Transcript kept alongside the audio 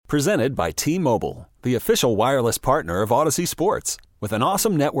Presented by T-Mobile, the official wireless partner of Odyssey Sports. With an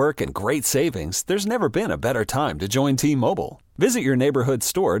awesome network and great savings, there's never been a better time to join T-Mobile. Visit your neighborhood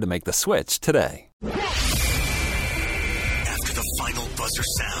store to make the switch today. After the final buzzer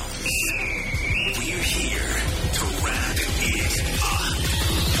sounds, we're here to wrap it up.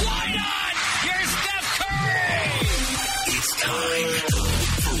 Why not? Here's Steph Curry! It's time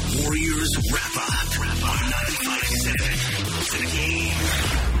for Warriors Wrap-Up on 95.7 The Game.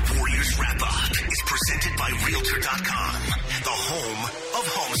 Warriors Wrap-Up is presented by Realtor.com, the home of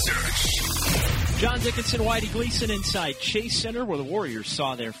home search. John Dickinson, Whitey Gleason inside Chase Center, where the Warriors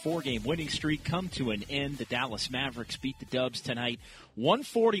saw their four-game winning streak come to an end. The Dallas Mavericks beat the Dubs tonight,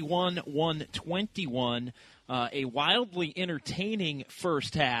 141-121. A wildly entertaining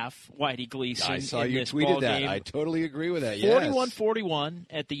first half, Whitey Gleason. I saw in you this tweeted that. game. I totally agree with that, yes. 41-41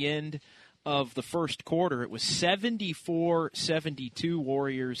 at the end of the first quarter. It was 74-72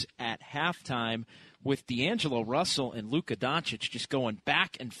 Warriors at halftime, with D'Angelo Russell and Luka Doncic just going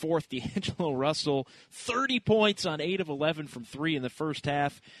back and forth. D'Angelo Russell, 30 points on 8 of 11 from 3 in the first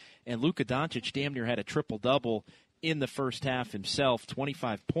half, and Luka Doncic damn near had a triple-double in the first half himself.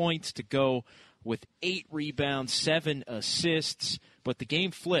 25 points to go with 8 rebounds, 7 assists. But the game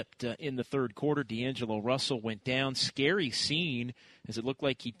flipped in the third quarter. D'Angelo Russell went down. Scary scene, as it looked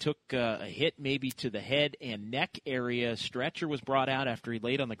like he took a hit maybe to the head and neck area. Stretcher was brought out after he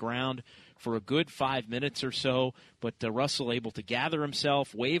laid on the ground for a good 5 minutes or so. But Russell able to gather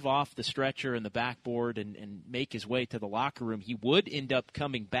himself, wave off the stretcher and the backboard, and make his way to the locker room. He would end up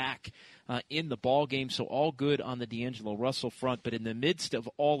coming back in the ball game, so all good on the D'Angelo Russell front. But in the midst of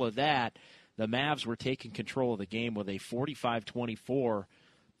all of that, the Mavs were taking control of the game with a 45-24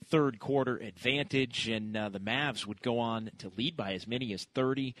 third quarter advantage, and the Mavs would go on to lead by as many as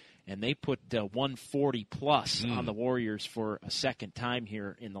 30, and they put 140-plus on the Warriors for a second time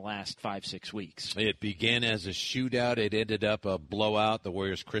here in the last 5-6 weeks. It began as a shootout. It ended up a blowout. The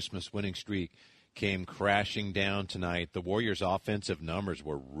Warriors' Christmas winning streak came crashing down tonight. The Warriors' offensive numbers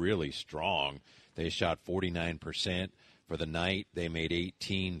were really strong. They shot 49%. For the night, they made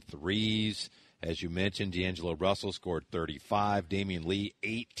 18 threes. As you mentioned, D'Angelo Russell scored 35. Damian Lee,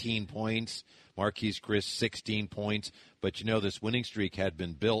 18 points. Marquise Chris, 16 points. But, you know, this winning streak had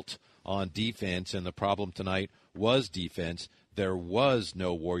been built on defense, and the problem tonight was defense. There was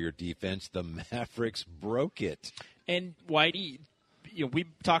no Warrior defense. The Mavericks broke it. And, Whitey, you know,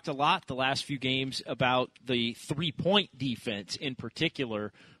 we've talked a lot the last few games about the three-point defense in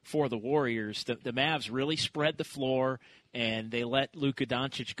particular for the Warriors. The Mavs really spread the floor, and they let Luka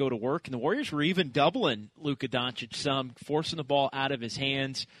Doncic go to work. And the Warriors were even doubling Luka Doncic some, forcing the ball out of his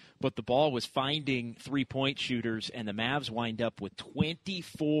hands, but the ball was finding three-point shooters, and the Mavs wind up with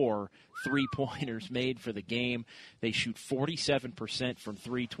 24 three-pointers made for the game. They shoot 47% from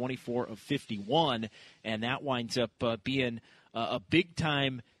three, 24 of 51, and that winds up being a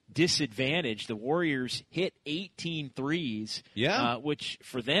big-time disadvantage. The Warriors hit 18 threes, which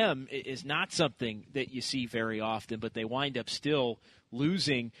for them is not something that you see very often, but they wind up still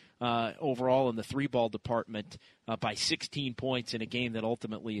losing overall in the three-ball department by 16 points in a game that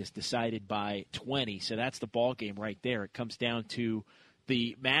ultimately is decided by 20. So that's the ball game right there. It comes down to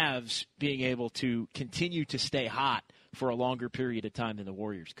the Mavs being able to continue to stay hot for a longer period of time than the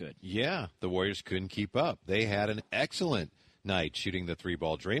Warriors could. Yeah, the Warriors couldn't keep up. They had an excellent night shooting the three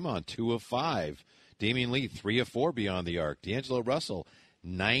ball. Draymond, 2 of 5. Damian Lee, 3 of 4 beyond the arc. D'Angelo Russell,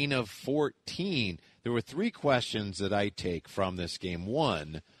 9 of 14. There were 3 questions that I take from this game.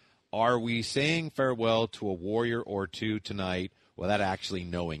 1, are we saying farewell to a Warrior or two tonight without actually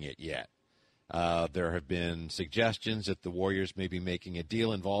knowing it yet? There have been suggestions that the Warriors may be making a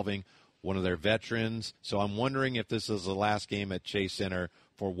deal involving one of their veterans. So I'm wondering if this is the last game at Chase Center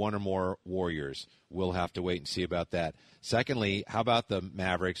for one or more Warriors. We'll have to wait and see about that. Secondly, how about the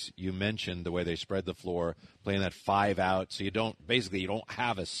Mavericks? You mentioned the way they spread the floor, playing that 5 out. So you don't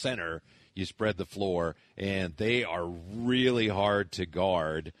have a center. You spread the floor, and they are really hard to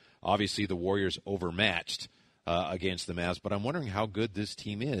guard. Obviously, the Warriors overmatched against the Mavs, but I'm wondering how good this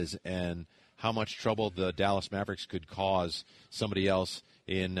team is and how much trouble the Dallas Mavericks could cause somebody else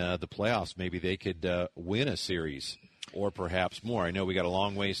in the playoffs. Maybe they could win a series or perhaps more. I know we got a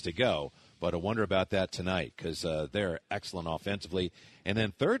long ways to go, but I wonder about that tonight because they're excellent offensively. And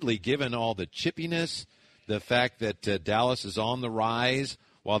then thirdly, given all the chippiness, the fact that Dallas is on the rise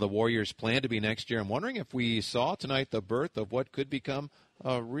while the Warriors plan to be next year, I'm wondering if we saw tonight the birth of what could become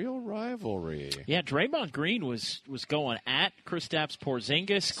a real rivery. Yeah, Draymond Green was going at Kristaps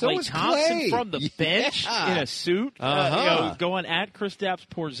Porzingis. So Klay Thompson Klay. from the bench in a suit, going at Kristaps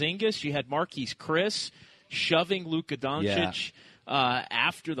Porzingis. You had Marquise Chris shoving Luka Doncic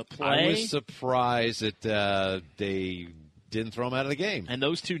after the play. I was surprised that they didn't throw him out of the game. And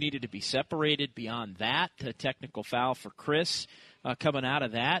those two needed to be separated. Beyond that, a technical foul for Chris coming out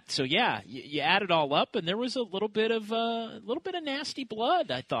of that. So yeah, you add it all up, and there was a little bit of nasty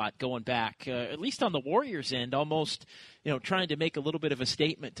blood. I thought going back, at least on the Warriors' end, almost trying to make a little bit of a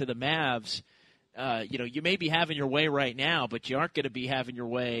statement to the Mavs. You may be having your way right now, but you aren't going to be having your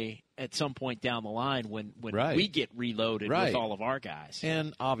way at some point down the line when right. we get reloaded right. with all of our guys.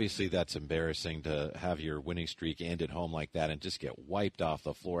 And obviously that's embarrassing to have your winning streak end at home like that and just get wiped off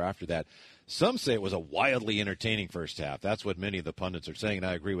the floor after that. Some say it was a wildly entertaining first half. That's what many of the pundits are saying, and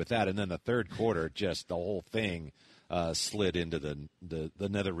I agree with that. And then the third quarter, just the whole thing slid into the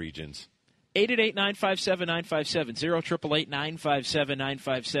nether regions. 888-957-9570,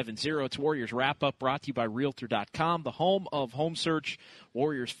 888-957-9570. It's Warriors Wrap-Up brought to you by Realtor.com, the home of home search.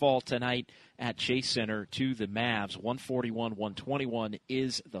 Warriors fall tonight at Chase Center to the Mavs. 141-121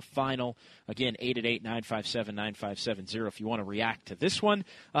 is the final. Again, 888-957-9570 if you want to react to this one.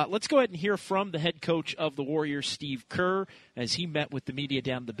 Let's go ahead and hear from the head coach of the Warriors, Steve Kerr, as he met with the media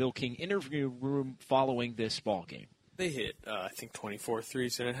down in the Bill King interview room following this ball game. They hit, I think, 24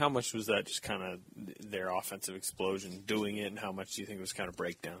 threes, and how much was that just kind of their offensive explosion doing it, and how much do you think it was kind of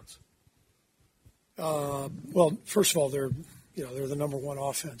breakdowns? Well, first of all, they're the number one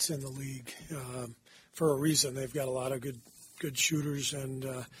offense in the league for a reason. They've got a lot of good shooters, and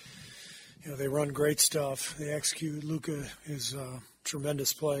they run great stuff. They execute. Luka is a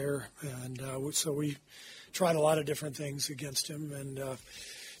tremendous player, and so we tried a lot of different things against him. And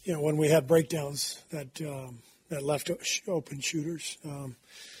when we had breakdowns that left open shooters.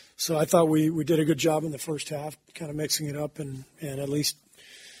 So I thought we did a good job in the first half, kind of mixing it up and at least,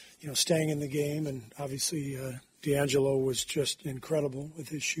 staying in the game. And obviously D'Angelo was just incredible with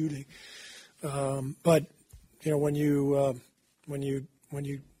his shooting. But, when you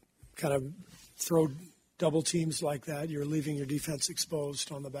kind of throw double teams like that, you're leaving your defense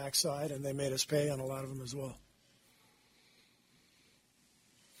exposed on the backside, and they made us pay on a lot of them as well.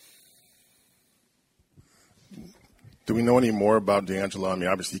 Do we know any more about D'Angelo? I mean,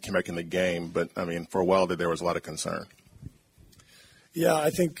 obviously he came back in the game, but, for a while there was a lot of concern. Yeah, I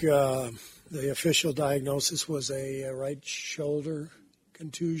think the official diagnosis was a right shoulder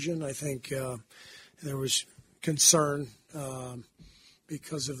contusion. I think there was concern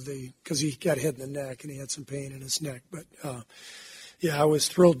because he got hit in the neck and he had some pain in his neck. But, I was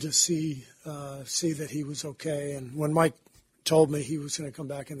thrilled to see that he was okay. And when Mike told me he was going to come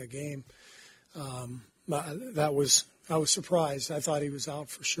back in the game, I was surprised. I thought he was out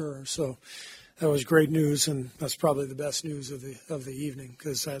for sure. So that was great news, and that's probably the best news of the evening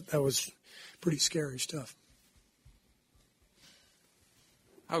because that was pretty scary stuff.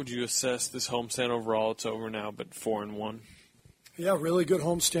 How would you assess this homestand overall? It's over now, but 4-1. Yeah, really good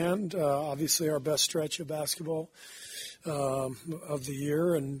homestand. Obviously, our best stretch of basketball of the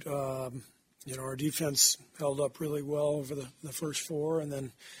year, and our defense held up really well over the first four, and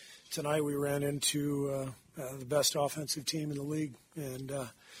then tonight we ran into the best offensive team in the league, and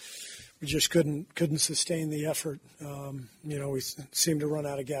we just couldn't sustain the effort. We seemed to run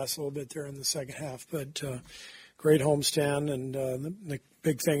out of gas a little bit there in the second half, but great homestand, and the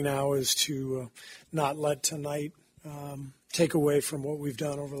big thing now is to not let tonight take away from what we've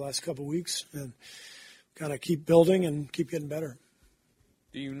done over the last couple of weeks and kind of keep building and keep getting better.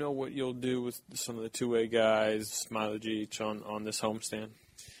 Do you know what you'll do with some of the two-way guys, Smailagic, on this homestand?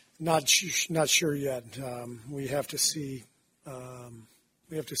 Not sure yet. We have to see.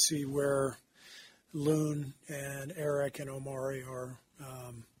 We have to see where Loon and Eric and Omari are.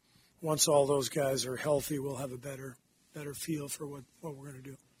 Once all those guys are healthy, we'll have a better feel for what we're going to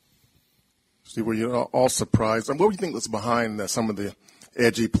do. Steve, were you all surprised? What do you think was behind some of the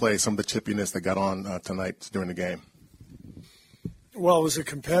edgy play, some of the chippiness that got on tonight during the game? Well, it was a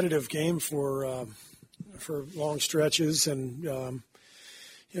competitive game for long stretches, and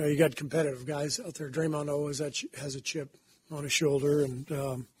you got competitive guys out there. Draymond always has a chip on his shoulder, and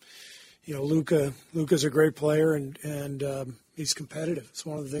Luka's a great player, and he's competitive. It's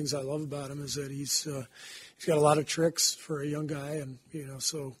one of the things I love about him is that he's got a lot of tricks for a young guy, and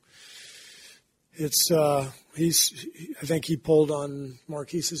so it's I think he pulled on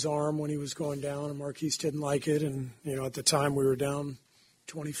Marquise's arm when he was going down, and Marquise didn't like it, and at the time we were down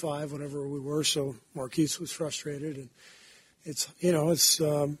 25, whatever we were, so Marquise was frustrated, and it's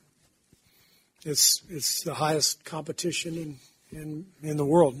the highest competition in the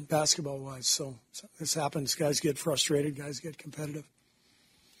world basketball wise. So this happens. Guys get frustrated. Guys get competitive.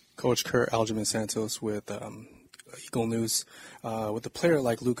 Coach Kurt, Aljamain Santos with Eagle News. With a player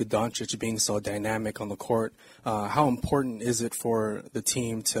like Luka Doncic being so dynamic on the court, how important is it for the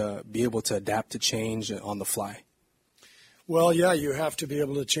team to be able to adapt to change on the fly? Well, yeah, you have to be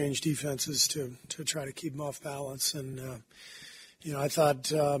able to change defenses to try to keep them off balance. And, I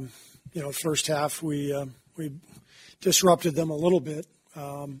thought, first half we disrupted them a little bit.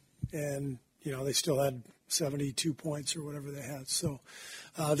 And, they still had 72 points or whatever they had. So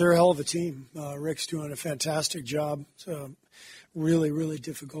they're a hell of a team. Rick's doing a fantastic job. It's a really, really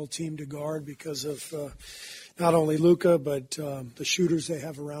difficult team to guard because of not only Luka, but the shooters they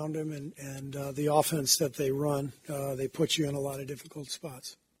have around him and the offense that they run. They put you in a lot of difficult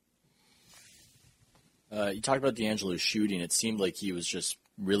spots. You talked about D'Angelo's shooting. It seemed like he was just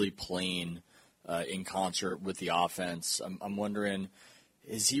really playing in concert with the offense. I'm wondering,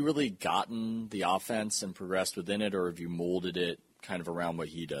 has he really gotten the offense and progressed within it, or have you molded it kind of around what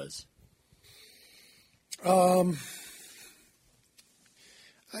he does? I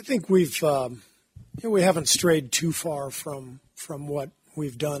think we haven't strayed too far from what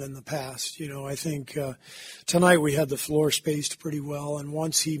we've done in the past. I think tonight we had the floor spaced pretty well, and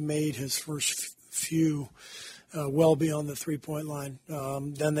once he made his first few well beyond the three-point line,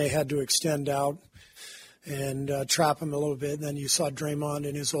 then they had to extend out and trap him a little bit. And then you saw Draymond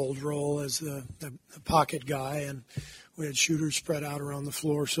in his old role as the pocket guy, and we had shooters spread out around the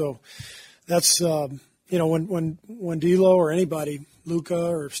floor. So that's when D'Lo or anybody, Luka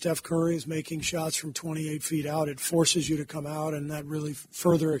or Steph Curry, is making shots from 28 feet out, it forces you to come out, and that really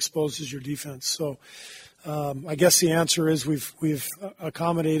further exposes your defense. So I guess the answer is we've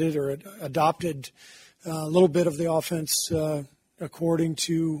accommodated or adopted a little bit of the offense according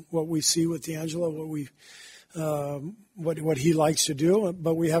to what we see with D'Angelo, what he likes to do,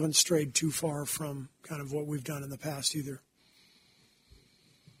 but we haven't strayed too far from kind of what we've done in the past either.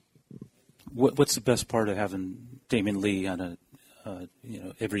 What's the best part of having Damian Lee on a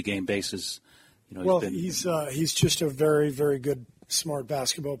every game basis? He's just a very, very good, smart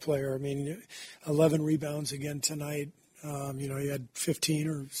basketball player. I mean, 11 rebounds again tonight. He had 15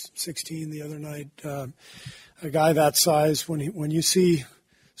 or 16 the other night. A guy that size, when you see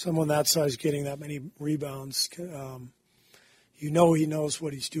someone that size getting that many rebounds, he knows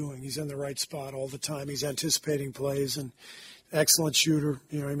what he's doing. He's in the right spot all the time. He's anticipating plays and excellent shooter.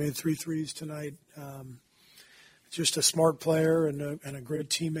 He made 3 threes tonight. Just a smart player and a great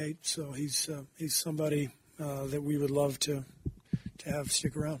teammate. So he's somebody that we would love to have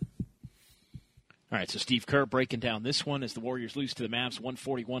stick around. All right, so Steve Kerr breaking down this one as the Warriors lose to the Mavs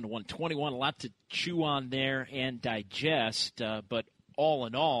 141-121. A lot to chew on there and digest, but all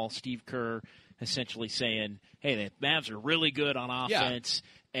in all, Steve Kerr essentially saying, hey, the Mavs are really good on offense,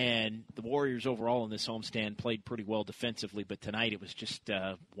 and the Warriors overall in this homestand played pretty well defensively, but tonight it was just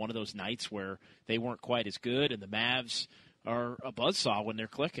one of those nights where they weren't quite as good, and the Mavs are a buzzsaw when they're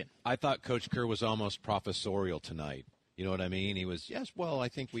clicking. I thought Coach Kerr was almost professorial tonight. You know what I mean? He was, I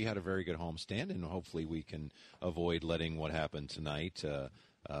think we had a very good homestand, and hopefully we can avoid letting what happened tonight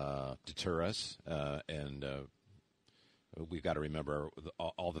deter us. And we've got to remember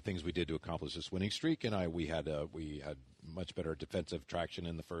all the things we did to accomplish this winning streak. And we had much better defensive traction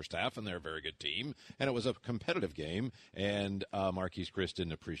in the first half, and they're a very good team. And it was a competitive game, and Marquise Chris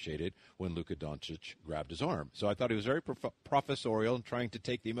didn't appreciate it when Luka Doncic grabbed his arm. So I thought he was very professorial and trying to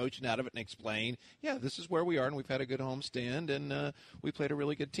take the emotion out of it and explain, this is where we are, and we've had a good homestand, and we played a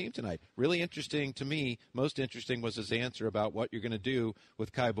really good team tonight. Really interesting to me, most interesting was his answer about what you're going to do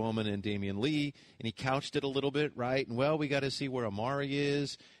with Kai Bowman and Damian Lee, and he couched it a little bit, right? And, we got to see where Amari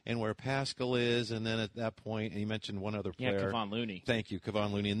is and where Pascal is, and then at that point, and he mentioned one other player. Kevon Looney. Thank you,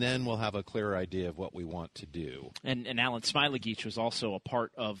 Kevon Looney. And then we'll have a clearer idea of what we want to do. And Alan Smailagić was also a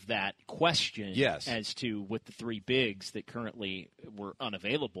part of that question as to with the 3 bigs that currently were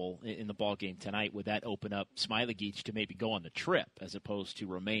unavailable in the ballgame tonight, would that open up Smailagić to maybe go on the trip as opposed to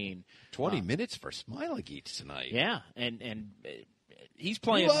remain 20 minutes for Smailagić tonight. Yeah, and he's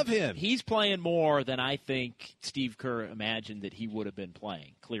playing. You love him. He's playing more than I think Steve Kerr imagined that he would have been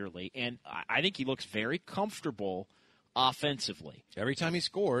playing, clearly. And I think he looks very comfortable offensively. Every time he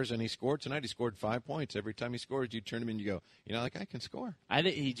scores, and he scored tonight, he scored 5 points. Every time he scores, you turn him and you go, that guy can score. I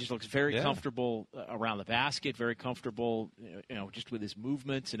think he just looks very comfortable around the basket, very comfortable, just with his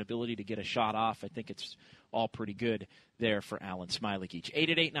movements and ability to get a shot off. I think it's all pretty good there for Alan Smailagić.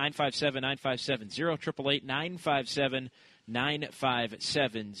 888-957-9570,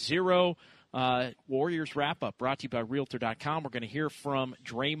 888-957-9570. Warriors wrap-up brought to you by Realtor.com. We're going to hear from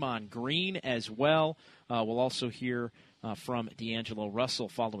Draymond Green as well. We'll also hear from D'Angelo Russell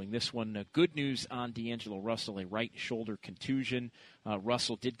following this one. Good news on D'Angelo Russell, a right shoulder contusion.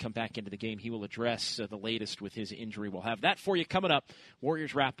 Russell did come back into the game. He will address the latest with his injury. We'll have that for you coming up.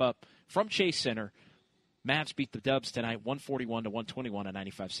 Warriors wrap up from Chase Center. Mavs beat the Dubs tonight, 141-121 on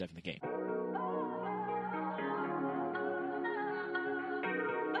 95.7 The Game.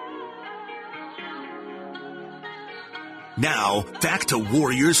 Now, back to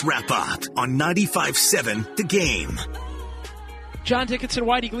Warriors Wrap-Up on 95.7 The Game. John Dickinson,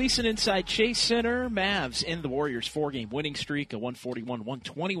 Whitey Gleason inside Chase Center. Mavs end the Warriors' 4-game winning streak, a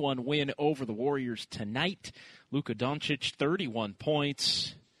 141-121 win over the Warriors tonight. Luka Doncic, 31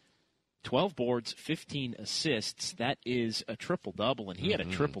 points, 12 boards, 15 assists. That is a triple-double, and he had a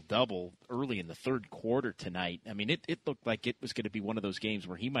triple-double early in the third quarter tonight. I mean, it looked like it was going to be one of those games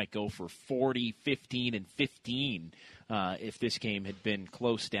where he might go for 40, 15, and 15 if this game had been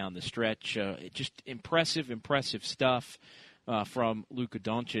close down the stretch. Just impressive stuff from Luka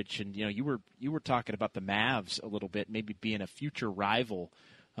Doncic. And, you were talking about the Mavs a little bit, maybe being a future rival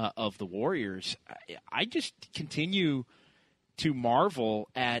of the Warriors. I just continue to marvel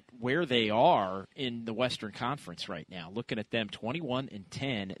at where they are in the Western Conference right now. Looking at them,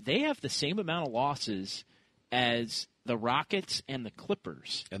 21-10, they have the same amount of losses as the Rockets and the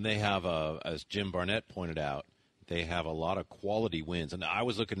Clippers. And they have, as Jim Barnett pointed out, they have a lot of quality wins. And I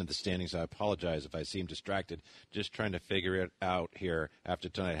was looking at the standings. I apologize if I seem distracted, just trying to figure it out here after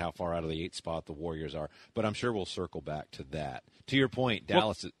tonight how far out of the 8th spot the Warriors are. But I'm sure we'll circle back to that. To your point,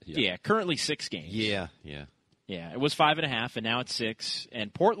 Dallas. Currently 6 games. Yeah. Yeah, it was 5.5, and now it's 6.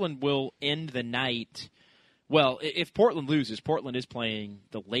 And Portland will end the night. Well, if Portland loses, Portland is playing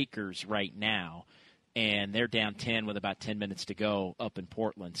the Lakers right now, and they're down 10 with about 10 minutes to go up in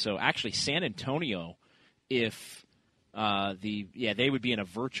Portland. So actually, San Antonio, if they would be in a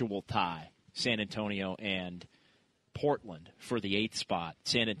virtual tie, San Antonio and Portland for the 8th spot.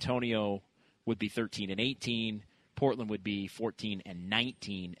 San Antonio would be 13-18. Portland would be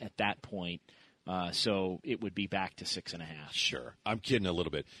 14-19 at that point. So it would be back to 6.5. Sure. I'm kidding a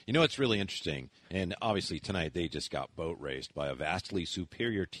little bit. You know, it's really interesting. And obviously tonight they just got boat raced by a vastly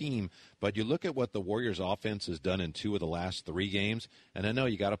superior team. But you look at what the Warriors offense has done in 2 of the last 3 games. And I know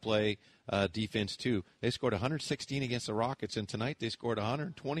you got to play defense too. They scored 116 against the Rockets. And tonight they scored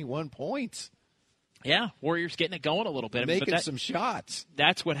 121 points. Yeah, Warriors getting it going a little bit. Making some shots.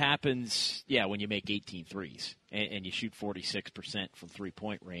 That's what happens, when you make 18 threes and you shoot 46% from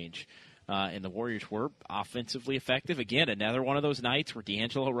three-point range. And the Warriors were offensively effective. Again, another one of those nights where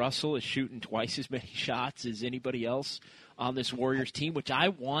D'Angelo Russell is shooting twice as many shots as anybody else on this Warriors team, which I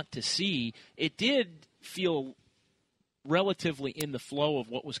want to see. It did feel relatively in the flow of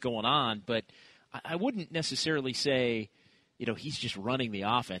what was going on, but I wouldn't necessarily say, he's just running the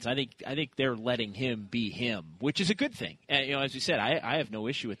offense. I think they're letting him be him, which is a good thing. And, as we said, I have no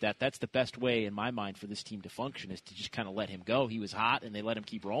issue with that. That's the best way in my mind for this team to function, is to just kind of let him go. He was hot, and they let him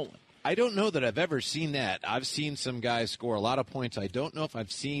keep rolling. I don't know that I've ever seen that. I've seen some guys score a lot of points. I don't know if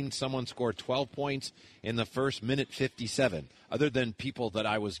I've seen someone score 12 points in the first minute 57, other than people that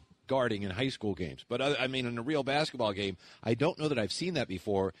I was guarding in high school games. But, in a real basketball game, I don't know that I've seen that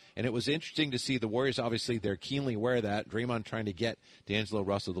before. And it was interesting to see the Warriors, obviously, they're keenly aware of that. Draymond trying to get D'Angelo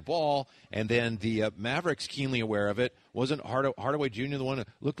Russell the ball. And then the Mavericks keenly aware of it. Wasn't Hardaway Jr. the one that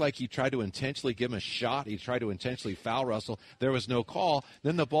looked like he tried to intentionally give him a shot? He tried to intentionally foul Russell. There was no call.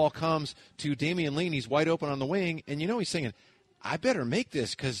 Then the ball comes to Damian Lee. He's wide open on the wing. And, he's singing, I better make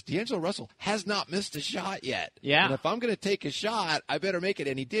this because D'Angelo Russell has not missed a shot yet. Yeah. And if I'm going to take a shot, I better make it.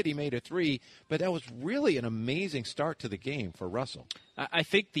 And he did. He made a 3. But that was really an amazing start to the game for Russell. I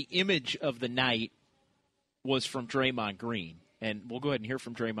think the image of the night was from Draymond Green. And we'll go ahead and hear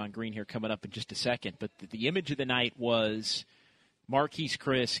from Draymond Green here coming up in just a second. But the image of the night was Marquise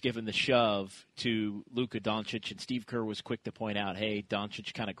Chris giving the shove to Luka Doncic, and Steve Kerr was quick to point out, hey,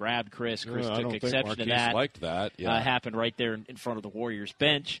 Doncic kind of grabbed Chris. Chris took exception to that. Liked that. Yeah. Happened right there in front of the Warriors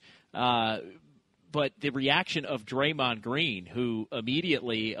bench. But the reaction of Draymond Green, who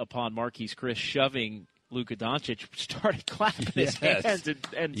immediately, upon Marquise Chris shoving Luka Doncic, started clapping his hands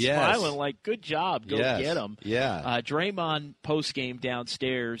and smiling like, good job, go get him. Yeah. Draymond, post-game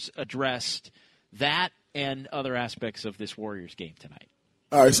downstairs, addressed that and other aspects of this Warriors game tonight.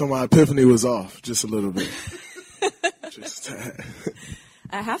 All right, so my epiphany was off just a little bit.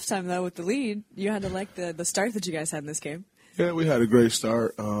 At halftime, though, with the lead, you had to like the start that you guys had in this game. Yeah, we had a great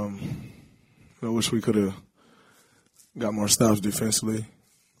start. I wish we could have got more stops defensively.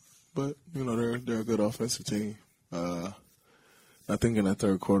 But, they're a good offensive team. I think in that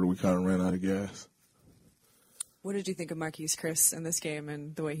third quarter we kind of ran out of gas. What did you think of Marquise Chris in this game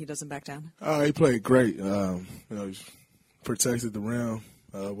and the way he doesn't back down? He played great. He's protected the rim,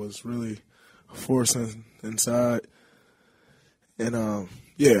 was really forcing inside. And,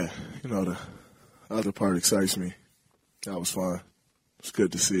 the other part excites me. That was fun. It's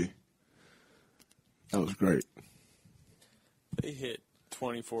good to see. That was great. They hit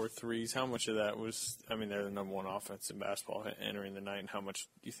 24 threes. How much of that was, they're the number one offense in basketball entering the night, and how much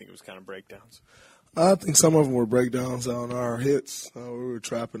do you think it was kind of breakdowns? I think some of them were breakdowns on our hits. We were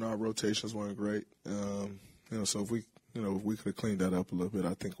trapping. Our rotations weren't great. So if we could have cleaned that up a little bit,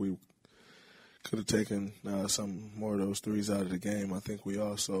 I think we could have taken some more of those threes out of the game. I think we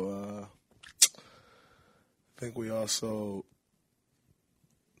also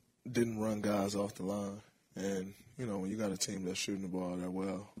didn't run guys off the line. And, when you got a team that's shooting the ball that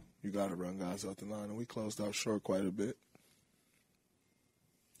well, you got to run guys off the line. And we closed out short quite a bit.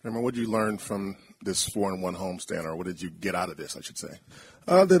 Herman, what did you learn from this 4-1 homestand, or what did you get out of this, I should say?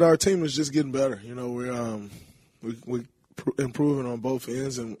 That our team is just getting better. We're improving on both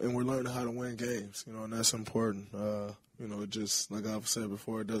ends, and we're learning how to win games, and that's important. Just like I've said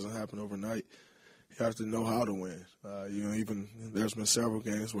before, it doesn't happen overnight. You have to know how to win. Even there's been several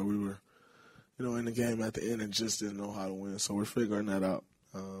games where we were, in the game at the end and just didn't know how to win. So we're figuring that out,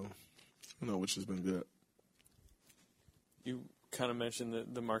 which has been good. You kind of mentioned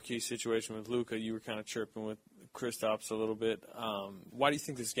the Marquise situation with Luka. You were kind of chirping with Kristaps a little bit. Why do you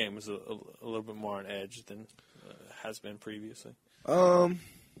think this game was a little bit more on edge than has been previously?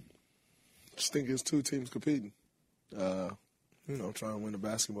 Just think it's two teams competing, trying to win a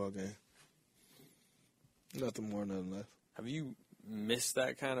basketball game. Nothing more, nothing less. Have you missed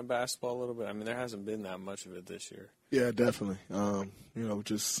that kind of basketball a little bit? There hasn't been that much of it this year. Yeah, definitely.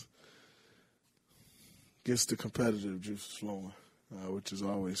 Just gets the competitive juice flowing, which is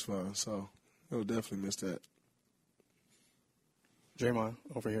always fun. So, definitely miss that. Draymond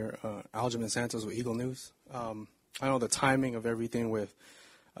over here, Aljamain Santos with Eagle News. I know the timing of everything with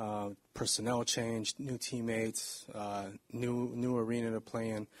personnel change, new teammates, new arena to play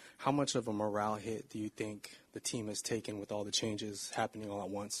in. How much of a morale hit do you think the team has taken with all the changes happening all at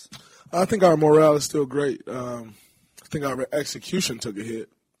once? I think our morale is still great. I think our execution took a hit,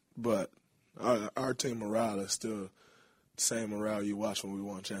 but our team morale is still the same morale you watch when we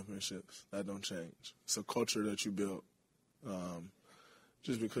won championships. That don't change. It's a culture that you build.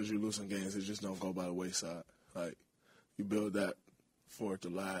 Just because you're losing games, it just don't go by the wayside. Like, you build that for it to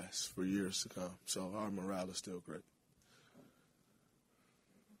last for years to come. So our morale is still great.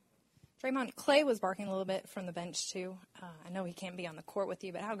 Draymond, Klay was barking a little bit from the bench, too. I know he can't be on the court with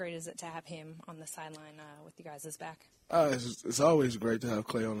you, but how great is it to have him on the sideline with you guys' back? It's always great to have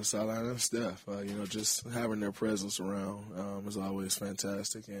Klay on the sideline and Steph. Just having their presence around is always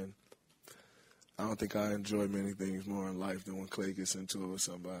fantastic. And I don't think I enjoy many things more in life than when Klay gets into it with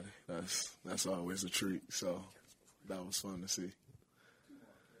somebody. That's always a treat. So that was fun to see.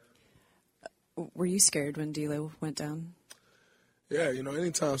 Were you scared when D'Lo went down? Yeah,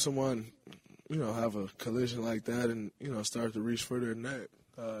 anytime someone, have a collision like that and, start to reach for their neck,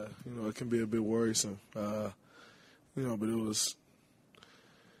 it can be a bit worrisome. But it was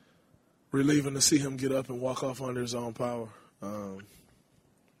relieving to see him get up and walk off under his own power.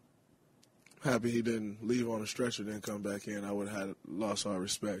 Happy he didn't leave on a stretcher, then come back in. I would have lost our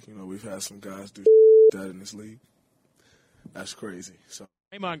respect. We've had some guys do that in this league. That's crazy. So.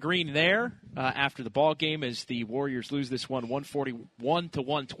 Draymond Green there after the ball game as the Warriors lose this one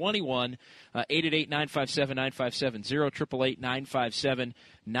 141-121. 888-957-9570,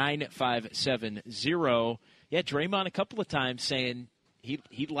 888-957-9570. Yeah, Draymond a couple of times saying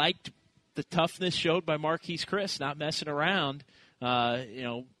he liked the toughness showed by Marquise Chris, not messing around, and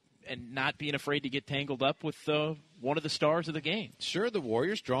not being afraid to get tangled up with one of the stars of the game. Sure, the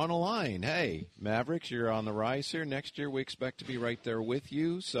Warriors drawing a line. Hey, Mavericks, you're on the rise here. Next year we expect to be right there with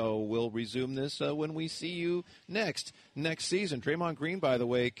you, so we'll resume this when we see you next season. Draymond Green, by the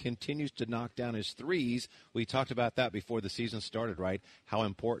way, continues to knock down his threes. We talked about that before the season started, right? How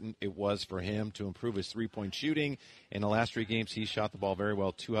important it was for him to improve his three-point shooting. In the last 3 games, he shot the ball very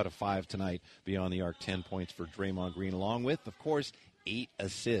well, 2 out of 5 tonight beyond the arc, 10 points for Draymond Green, along with, of course, 8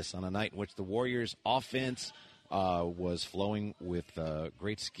 assists on a night in which the Warriors' offense was flowing with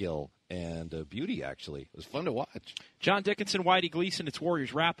great skill and beauty, actually. It was fun to watch. John Dickinson, Whitey Gleason, it's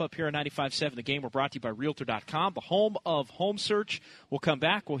Warriors wrap-up here on 95.7 The Game. We're brought to you by Realtor.com, the home of home search. We'll come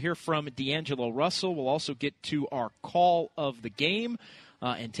back. We'll hear from D'Angelo Russell. We'll also get to our call of the game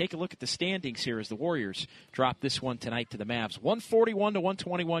and take a look at the standings here as the Warriors drop this one tonight to the Mavs.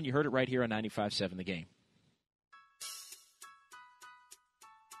 141-121. You heard it right here on 95.7 The Game.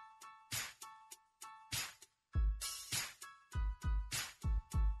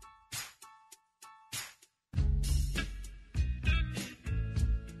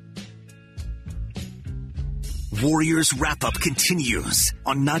 Warriors Wrap-Up continues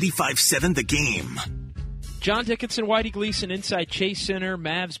on 95.7 The Game. John Dickinson, Whitey Gleason inside Chase Center.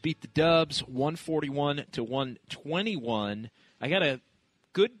 Mavs beat the Dubs 141-121. I got a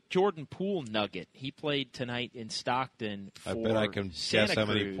good Jordan Poole nugget. He played tonight in Stockton for I bet I can Santa guess how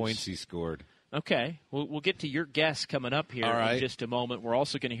many Cruz. points he scored. Okay. We'll get to your guess coming up here in just a moment. We're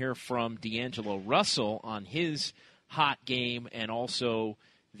also going to hear from D'Angelo Russell on his hot game and also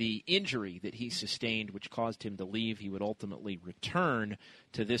the injury that he sustained, which caused him to leave. He would ultimately return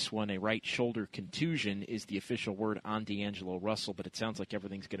to this one. A right shoulder contusion is the official word on D'Angelo Russell, but it sounds like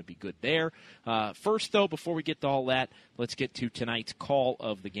everything's going to be good there. First, though, before we get to all that, let's get to tonight's call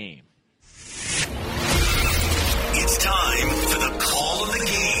of the game. It's time for the call of the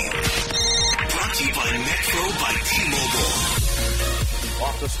game. Brought to you by Metro by T-Mobile.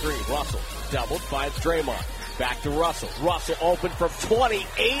 Off the screen, Russell doubled, finds Draymond. Back to Russell. Russell open from 28, and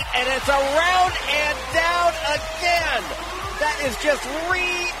it's around and down again. That is just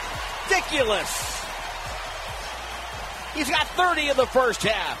ridiculous. He's got 30 in the first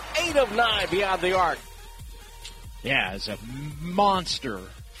half, 8 of 9 beyond the arc. Yeah, it's a monster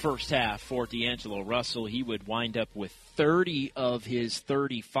first half for D'Angelo Russell. He would wind up with 30 of his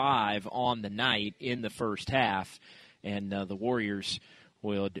 35 on the night in the first half, and the Warriors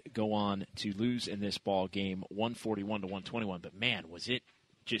would go on to lose in this ball game 141-121. But, man, was it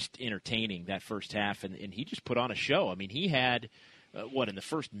just entertaining that first half. And he just put on a show. I mean, he had, in the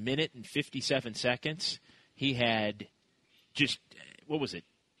first minute and 57 seconds, he had just, what was it?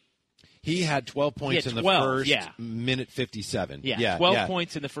 He had 12 points in the first minute 57. Yeah, 12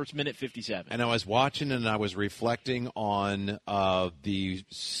 points in the first minute 57. And I was watching and I was reflecting on the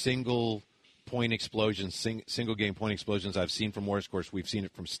single point explosions, single game point explosions I've seen from Warriors. Of course, we've seen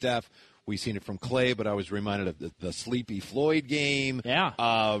it from Steph. We've seen it from Clay, but I was reminded of the Sleepy Floyd game.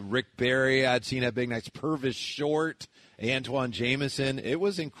 Yeah. Rick Barry, I'd seen at big nights. Purvis Short, Antoine Jameson. It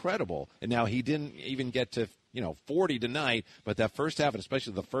was incredible. And now he didn't even get to 40 tonight, but that first half, and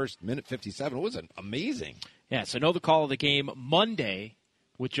especially the first minute 57, was amazing. Yeah, so know the call of the game Monday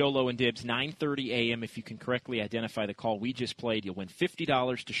with Jolo and Dibs, 9:30 a.m. If you can correctly identify the call we just played, you'll win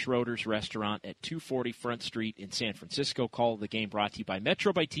 $50 to Schroeder's Restaurant at 240 Front Street in San Francisco. Call of the game brought to you by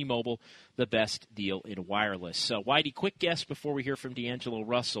Metro by T-Mobile, the best deal in wireless. So, Whitey, quick guess before we hear from D'Angelo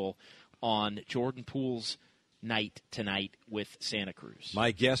Russell on Jordan Poole's night tonight with Santa Cruz.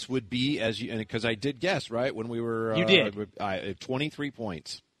 My guess would be, because I did guess, right, when we were... You did. 23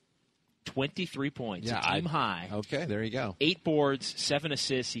 points. 23 points, yeah, a team high. Okay, there you go. 8 boards, 7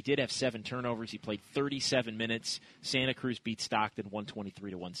 assists. He did have 7 turnovers. He played 37 minutes. Santa Cruz beat Stockton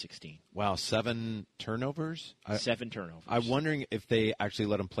 123-116. Wow, 7 turnovers? 7 turnovers. I'm wondering if they actually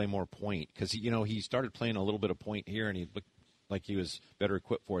let him play more point, because he started playing a little bit of point here, and he looked like he was better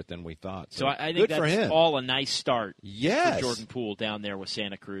equipped for it than we thought. So I think good that's for him. All a nice start yes. for Jordan Poole down there with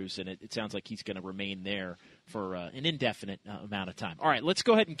Santa Cruz, and it sounds like he's going to remain there for an indefinite amount of time. All right, let's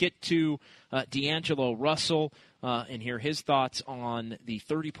go ahead and get to D'Angelo Russell and hear his thoughts on the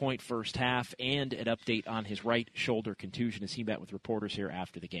 30-point first half and an update on his right shoulder contusion as he met with reporters here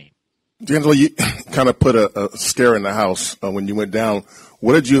after the game. D'Angelo, you kind of put a scare in the house when you went down.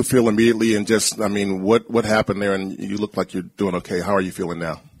 What did you feel immediately, and what happened there? And you look like you're doing okay. How are you feeling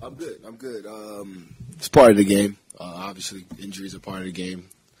now? I'm good. It's part of the game. Obviously, injuries are part of the game.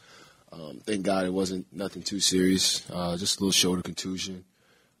 Thank God it wasn't nothing too serious. Just a little shoulder contusion,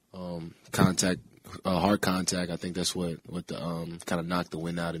 contact, hard contact. I think that's what kind of knocked the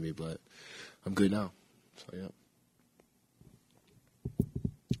wind out of me. But I'm good now. So yeah.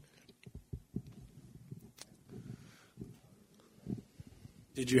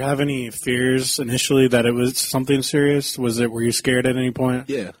 Did you have any fears initially that it was something serious? Were you scared at any point?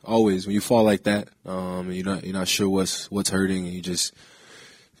 Yeah, always. When you fall like that, you're not sure what's hurting, and you just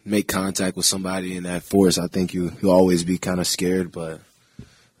make contact with somebody in that force. I think you'll always be kind of scared, but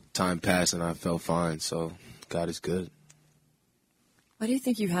time passed and I felt fine. So God is good. Why do you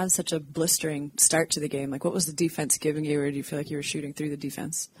think you had such a blistering start to the game? Like, what was the defense giving you, or do you feel like you were shooting through the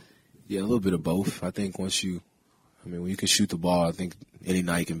defense? Yeah, a little bit of both. I think when you can shoot the ball, I think any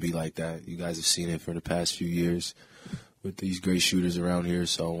night can be like that. You guys have seen it for the past few years with these great shooters around here.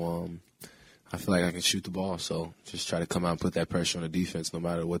 So I feel like I can shoot the ball. So just try to come out and put that pressure on the defense no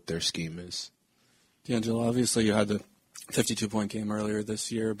matter what their scheme is. D'Angelo, obviously you had the 52-point game earlier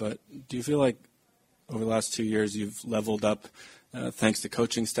this year, but do you feel like over the last 2 years you've leveled up thanks to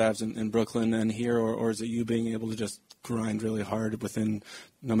coaching staffs in Brooklyn and here, or is it you being able to just grind really hard within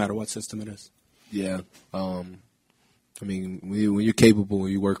no matter what system it is? Yeah. When you're capable,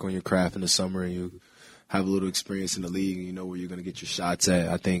 when you work on your craft in the summer and you have a little experience in the league and you know where you're going to get your shots at,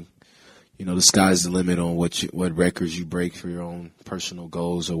 I think, the sky's the limit on what records you break for your own personal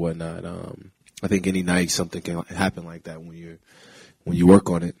goals or whatnot. I think any night something can happen like that when you work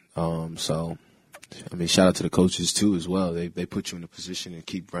on it. So, I mean, shout out to the coaches too as well. They put you in a position and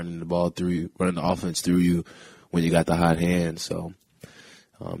keep running the ball through you, running the offense through you when you got the hot hand. So,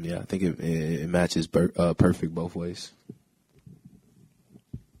 yeah, I think it matches perfect both ways.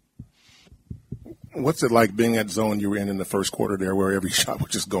 What's it like being at zone you were in the first quarter there, where every shot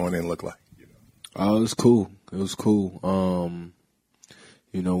was just going in? Look like. Oh, it was cool. It was cool.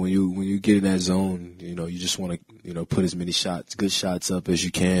 When you get in that zone, you just want to, put as many good shots up as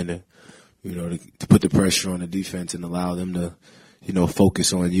you can, to put the pressure on the defense and allow them to,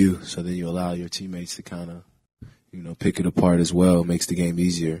 focus on you. So then you allow your teammates to kind of, pick it apart as well. It makes the game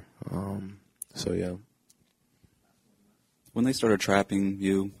easier. So yeah. When they started trapping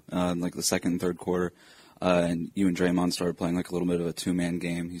you, like the second and third quarter, and you and Draymond started playing like a little bit of a two-man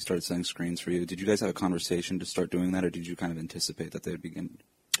game, he started setting screens for you. Did you guys have a conversation to start doing that, or did you kind of anticipate that they would begin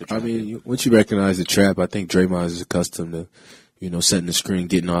to trap you? Once you recognize the trap, I think Draymond is accustomed to, setting the screen,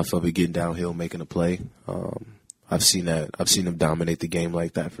 getting off of it, getting downhill, making a play. I've seen that. I've seen him dominate the game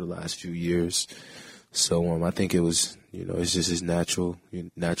like that for the last few years. So I think it was, it's just his natural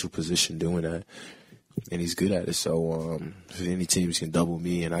position doing that. And he's good at it. So if any teams can double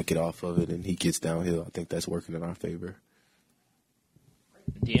me and I get off of it and he gets downhill, I think that's working in our favor.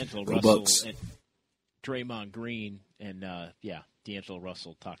 D'Angelo Russell and Draymond Green and, D'Angelo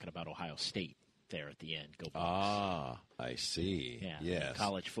Russell talking about Ohio State there at the end. Go Bucs. Ah, I see. Yeah, yes.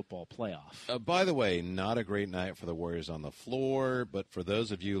 College football playoff. By the way, not a great night for the Warriors on the floor, but for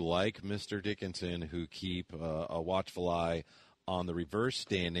those of you like Mr. Dickinson who keep a watchful eye on the reverse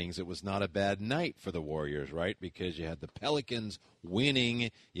standings, it was not a bad night for the Warriors, right? Because you had the Pelicans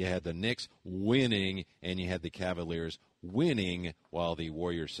winning, you had the Knicks winning, and you had the Cavaliers winning while the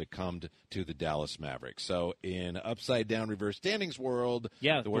Warriors succumbed to the Dallas Mavericks. So in upside-down reverse standings world,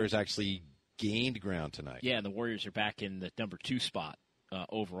 the Warriors actually gained ground tonight. Yeah, and the Warriors are back in the number 2 spot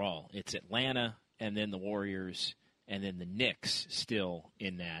overall. It's Atlanta, and then the Warriors, and then the Knicks still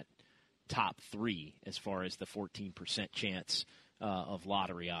in that top 3 as far as the 14% chance of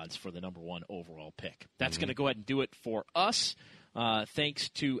lottery odds for the number 1 overall pick. That's going to go ahead and do it for us. Thanks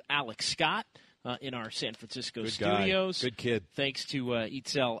to Alex Scott in our San Francisco studios. Good kid. Thanks to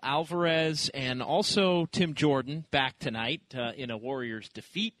Itzel Alvarez and also Tim Jordan back tonight in a Warriors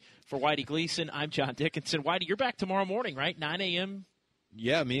defeat. For Whitey Gleason, I'm John Dickinson. Whitey, you're back tomorrow morning, right? 9 a.m.?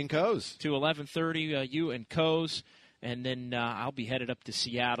 Yeah, me and Coase. To 11:30, you and Coase. And then I'll be headed up to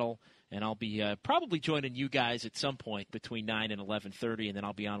Seattle. And I'll be probably joining you guys at some point between 9 and 11:30, and then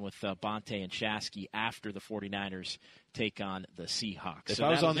I'll be on with Bonte and Shasky after the 49ers take on the Seahawks. If I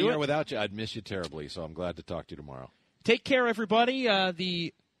was on the air without you, I'd miss you terribly, so I'm glad to talk to you tomorrow. Take care, everybody.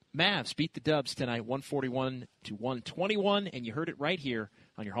 The Mavs beat the Dubs tonight, 141-121, and you heard it right here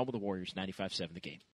on your home of the Warriors, 95.7 The Game.